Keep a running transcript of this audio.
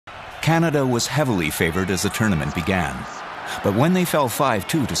Canada was heavily favored as the tournament began. But when they fell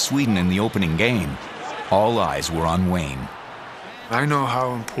 5-2 to Sweden in the opening game, all eyes were on Wayne. I know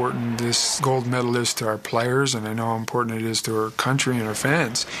how important this gold medal is to our players, and I know how important it is to our country and our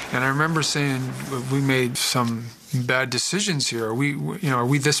fans. And I remember saying, we made some bad decisions here. Are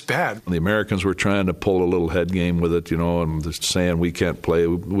we this bad? The Americans were trying to pull a little head game with it, and just saying we can't play.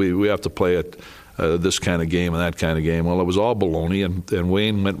 We have to play it. This kind of game and that kind of game. Well, it was all baloney, and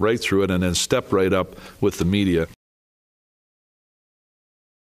Wayne went right through it and then stepped right up with the media.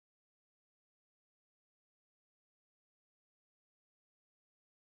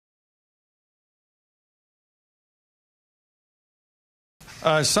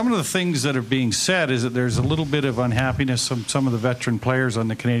 Some of the things that are being said is that there's a little bit of unhappiness from some of the veteran players on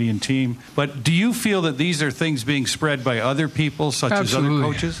the Canadian team. But do you feel that these are things being spread by other people, such Absolutely. as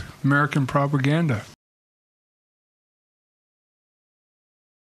other coaches? American propaganda.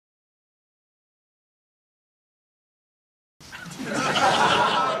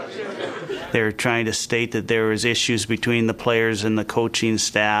 They're trying to state that there was issues between the players and the coaching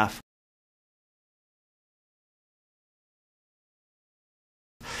staff.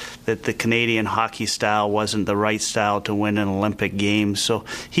 That the Canadian hockey style wasn't the right style to win an Olympic game. So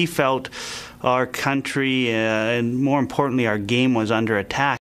he felt our country, and more importantly, our game was under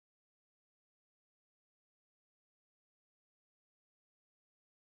attack.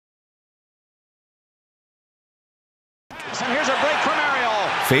 And here's a break from Ariel.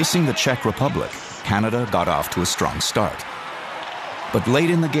 Facing the Czech Republic, Canada got off to a strong start. But late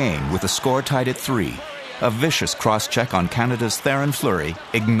in the game, with the score tied at 3, a vicious cross-check on Canada's Theoren Fleury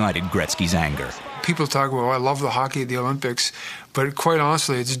ignited Gretzky's anger. People talk about, I love the hockey at the Olympics, but quite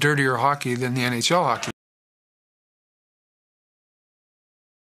honestly, it's dirtier hockey than the NHL hockey.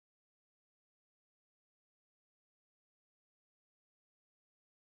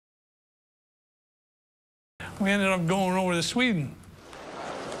 We ended up going over to Sweden.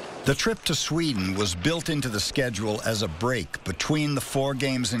 The trip to Sweden was built into the schedule as a break between the 4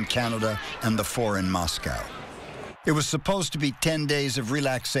 games in Canada and the 4 in Moscow. It was supposed to be 10 days of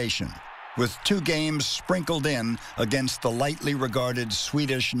relaxation, with 2 games sprinkled in against the lightly regarded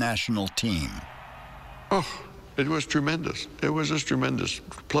Swedish national team. Oh, it was tremendous. It was just tremendous.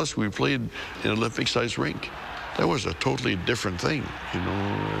 Plus, we played in an Olympic-sized rink. That was a totally different thing,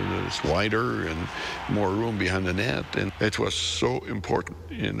 it's wider and more room behind the net, and it was so important,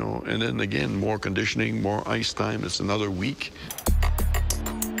 and then again, more conditioning, more ice time. It's another week.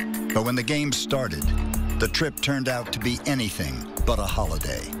 But when the game started, the trip turned out to be anything but a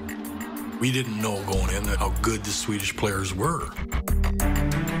holiday. We didn't know going in how good the Swedish players were.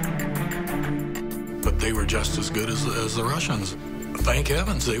 But they were just as good as the Russians. Thank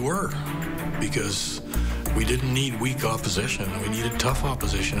heavens they were, because we didn't need weak opposition. We needed tough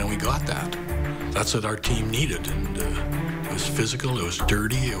opposition, and we got that. That's what our team needed. And it was physical, it was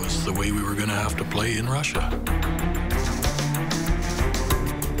dirty, it was the way we were going to have to play in Russia.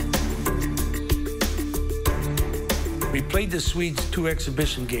 We played the Swedes 2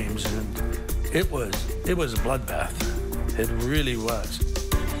 exhibition games, and it was a bloodbath. It really was.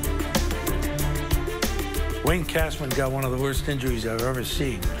 Wayne Cashman got one of the worst injuries I've ever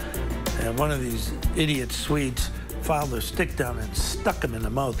seen. And one of these idiot Swedes filed their stick down and stuck him in the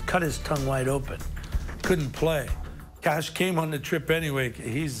mouth, cut his tongue wide open. Couldn't play. Cash came on the trip anyway.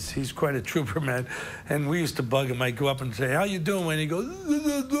 He's quite a trooper, man. And we used to bug him. I'd go up and say, "How you doing?" And he goes,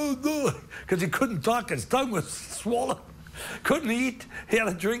 because he couldn't talk. His tongue was swollen. Couldn't eat. He had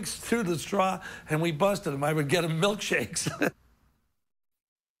to drink through the straw, and we busted him. I would get him milkshakes.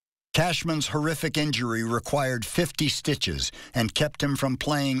 Cashman's horrific injury required 50 stitches and kept him from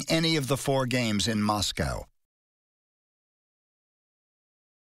playing any of the 4 games in Moscow.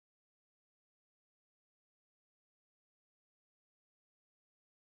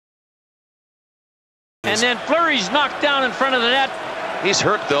 And then Fleury's knocked down in front of the net. He's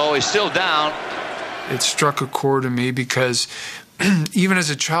hurt, though. He's still down. It struck a chord in me because even as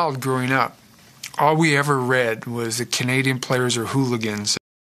a child growing up, all we ever read was that Canadian players are hooligans.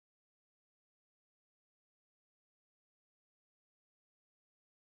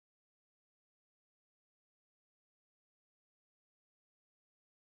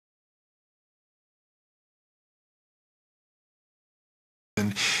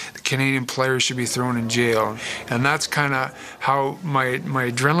 And the Canadian players should be thrown in jail. And that's kind of how my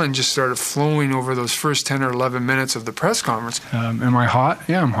adrenaline just started flowing over those first 10 or 11 minutes of the press conference. Am I hot?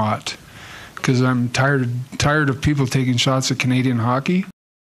 Yeah, I'm hot. Because I'm tired of people taking shots at Canadian hockey.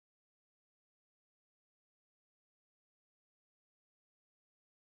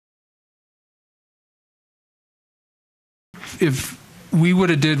 If we would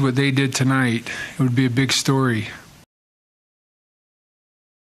have did what they did tonight, it would be a big story.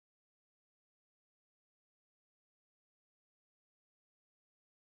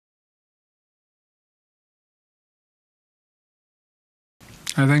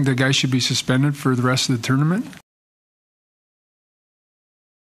 I think the guy should be suspended for the rest of the tournament.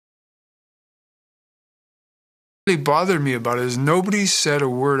 What really bothered me about it is nobody said a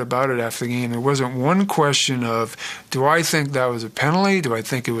word about it after the game. There wasn't one question of, do I think that was a penalty? Do I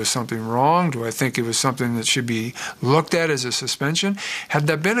think it was something wrong? Do I think it was something that should be looked at as a suspension? Had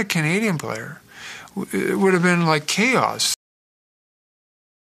that been a Canadian player, it would have been like chaos.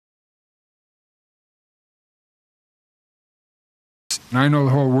 I know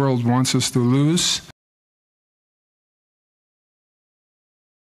the whole world wants us to lose.